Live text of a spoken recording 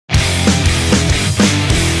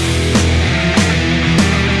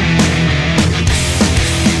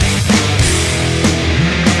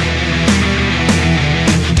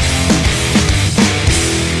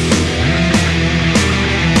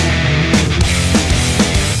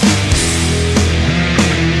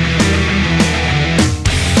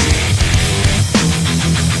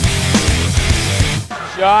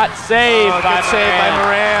shot, saved by good save by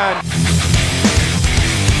Moran.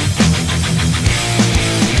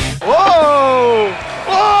 Whoa!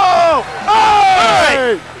 Whoa!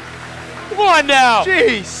 Hey! Come on now.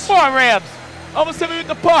 Jeez. Come on, Rams. Almost hit me with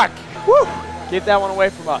the puck. Woo! Keep that one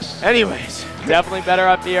away from us. Anyways. Definitely better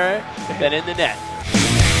up here than in the net.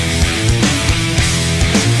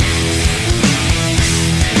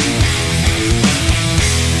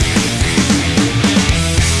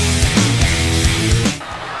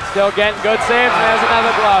 Still getting good saves, and there's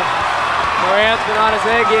another glove. Moran's been on his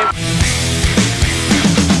A game.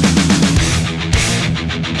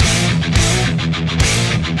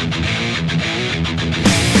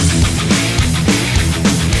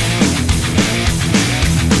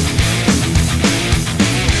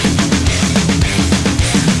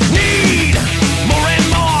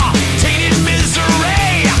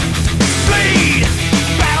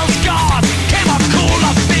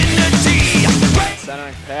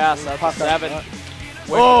 Pass up to 7.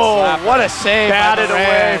 Oh, what a save! Batted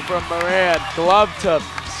away from Moran. Glove to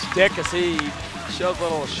stick as he shows a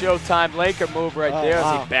little Showtime Laker move right there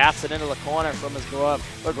as he bats it into the corner from his glove.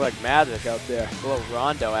 Looked like magic out there. A little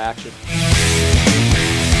rondo action.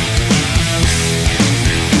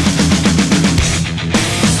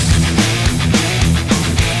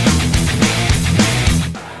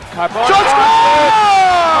 Carboni.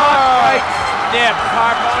 Nip.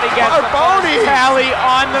 Carboni gets the tally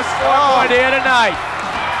on the scoreboard here tonight.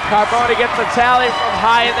 Carboni gets the tally from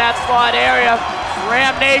high in that slot area.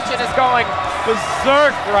 Ram Nation is going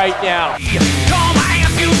berserk right now. Call my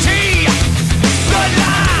amputee.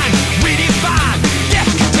 Bloodline, redefine,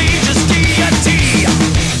 death contagious deity.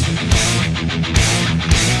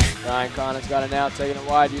 Ryan Connor's got it now, taking it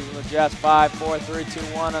wide, using the Jets. 5, 4, 3, 2,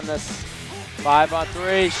 1 on this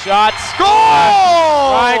 5-on-3 shot. Score!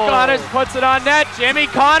 Ryan Connors puts it on net. Jimmy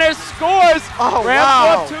Connors scores. Oh,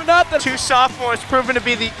 Rams wow. 2-0. Two sophomores proven to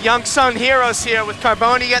be the young son heroes here, with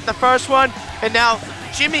Carboni getting the first one, and now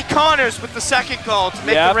Jimmy Connors with the second goal to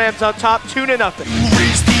make the Rams on top 2-0.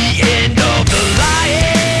 Reach the end of the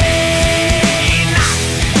line.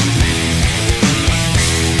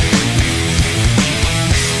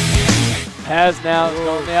 Has now is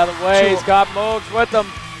going the other way. He's got Mogs with him.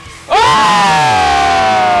 Oh!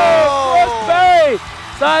 Chris Berry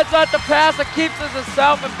sides out the pass and keeps it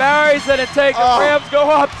himself and buries it and takes it. Rams go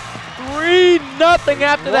up 3-0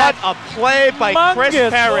 after that. What a play by Chris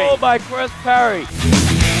Perry. Goal by Chris Perry.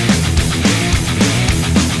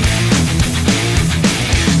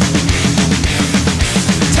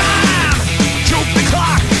 Time, choke the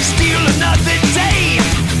clock, steal another day.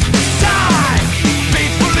 Die,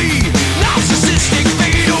 faithfully, narcissistic,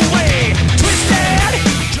 fade away. Twisted.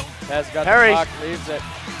 Has got Perry. the puck, leaves it.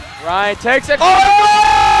 Ryan takes it. Oh!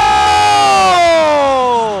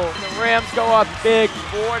 The Rams go up big,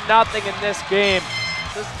 4-0 in this game.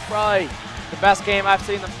 This is probably the best game I've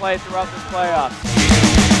seen them play throughout this playoffs.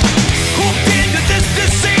 Hooked into this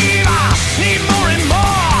deceiver, need more and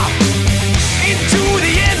more. Into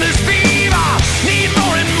the endless fever, need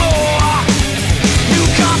more and more. New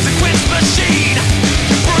consequence machine,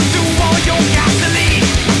 you burn through all your gasoline.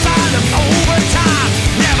 Find them overtime,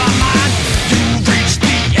 never mind. You reach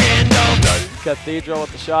the end of the Cathedral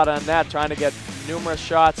with the shot on net, trying to get numerous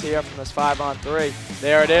shots here from this 5-on-3.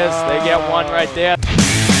 There it is. They get one right there.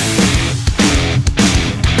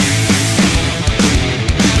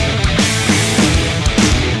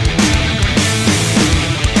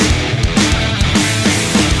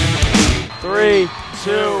 Three,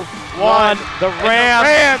 2, 1. The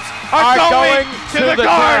Rams are going to the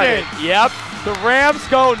Garden. Yep. The Rams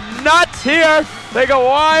go nuts here. They go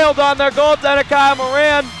wild on their goaltender, Kyle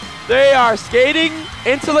Moran. They are skating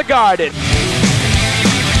into the Garden.